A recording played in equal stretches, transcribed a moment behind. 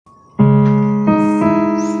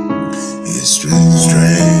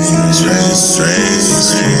Strange,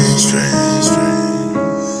 strange, strange, strange.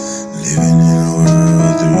 Living in a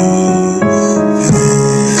world through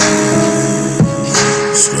pain.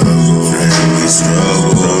 Struggle, we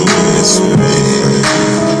struggle this way.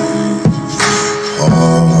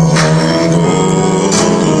 Hard,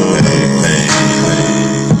 pain, pain,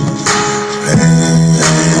 pain,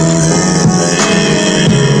 pain.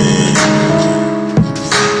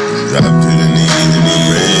 Drop to the knees and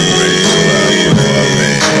pray.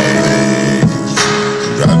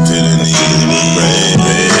 Drop to the knees and pray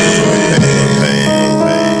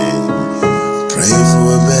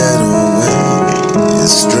for a better way.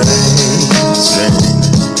 It's strange, strange.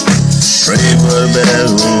 Pray for a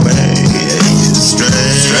better way. It's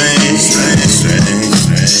strange, strange, strange,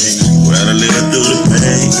 strange. Gotta live through the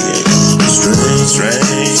pain. Strange,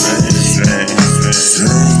 strange, strange, strange,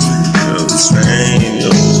 strange. Oh, strange,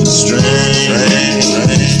 oh, strange,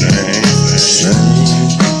 strange, strange, strange.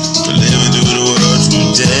 We're living through the world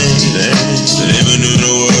today, living through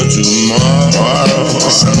the world tomorrow.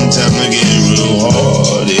 Sometimes it get real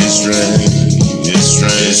hard. It's strange, it's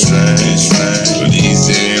strange, strange, strange. But these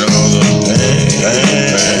days all the pain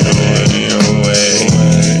away.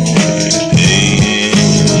 Hey,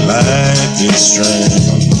 life is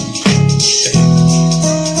strange.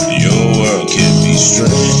 Your world can be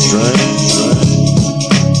strange, strange,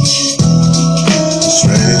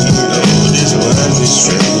 strange. Oh, this life is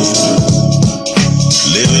strange.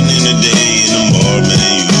 Living in the day, in the morning,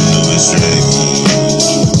 man, you know it's strange,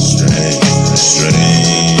 strange,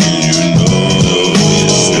 strange. You know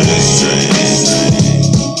it's strange, strange, strange.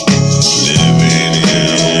 Living in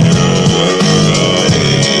a world,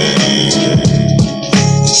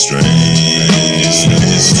 strange,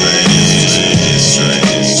 strange, strange, strange,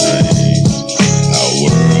 strange. Our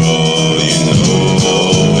world, you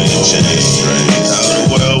know, it changed, strange. How the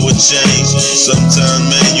world would change. Sometimes,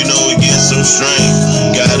 man, you know it gets so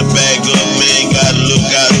strange. Gotta back up, man. Gotta look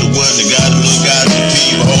out the window. Gotta look out the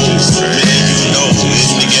peephole. Man, you know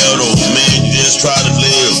it's the ghetto. Man, you just try to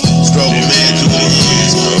live. Struggle, man, to the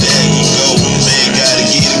end. There you go, man. Gotta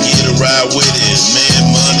get it, ride with it.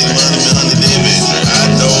 Man, money, money, money, living.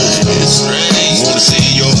 I know it's strange. Wanna see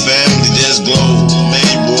your family just glow. Man,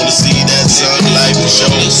 you wanna see that sunlight for sure.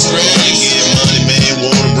 Wanna get money, man.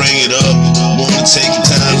 Wanna bring it up. Wanna take your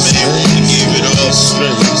time, man. Wanna give it up.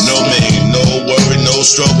 No, man, no worry, no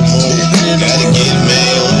struggle mode. Gotta get it,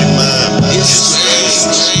 man, on your mind. It's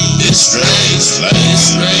strange. It's strange. Life is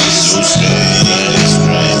strange. So strange. It's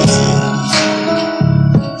strange.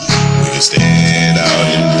 We can stand out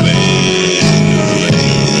and play.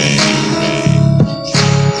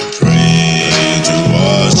 Pray to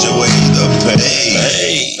wash away the pain.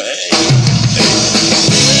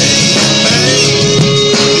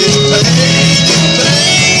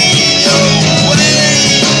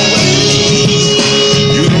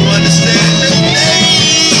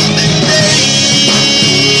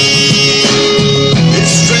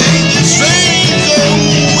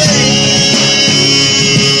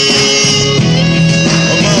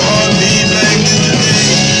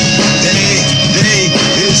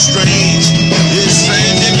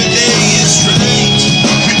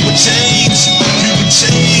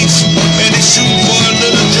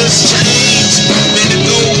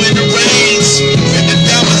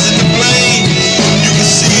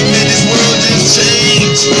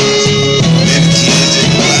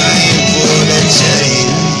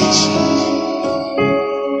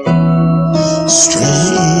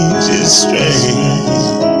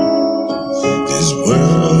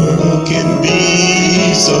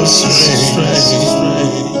 So strange.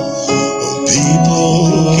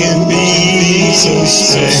 People can be so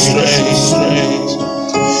strange.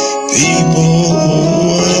 People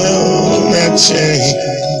will not change.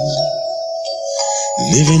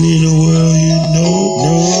 Living in a world you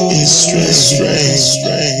know is strange.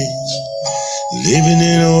 Living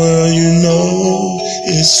in a world you know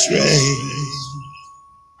is strange.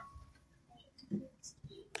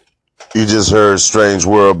 You just heard Strange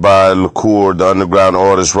World by LaCour, the underground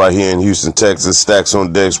artist right here in Houston, Texas. Stacks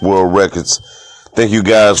on Decks World Records. Thank you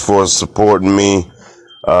guys for supporting me,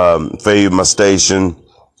 fave my station.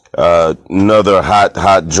 Another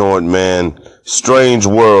hot joint, man. Strange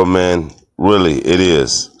world, man. Really, it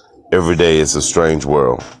is. Every day it's a strange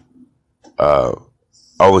world.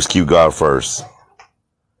 Always keep God first.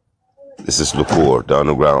 This is LaCour, the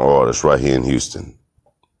underground artist right here in Houston.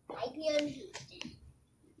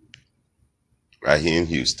 Right here in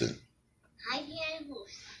Houston.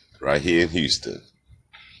 Right here in Houston.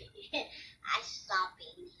 I stopped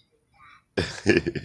being that.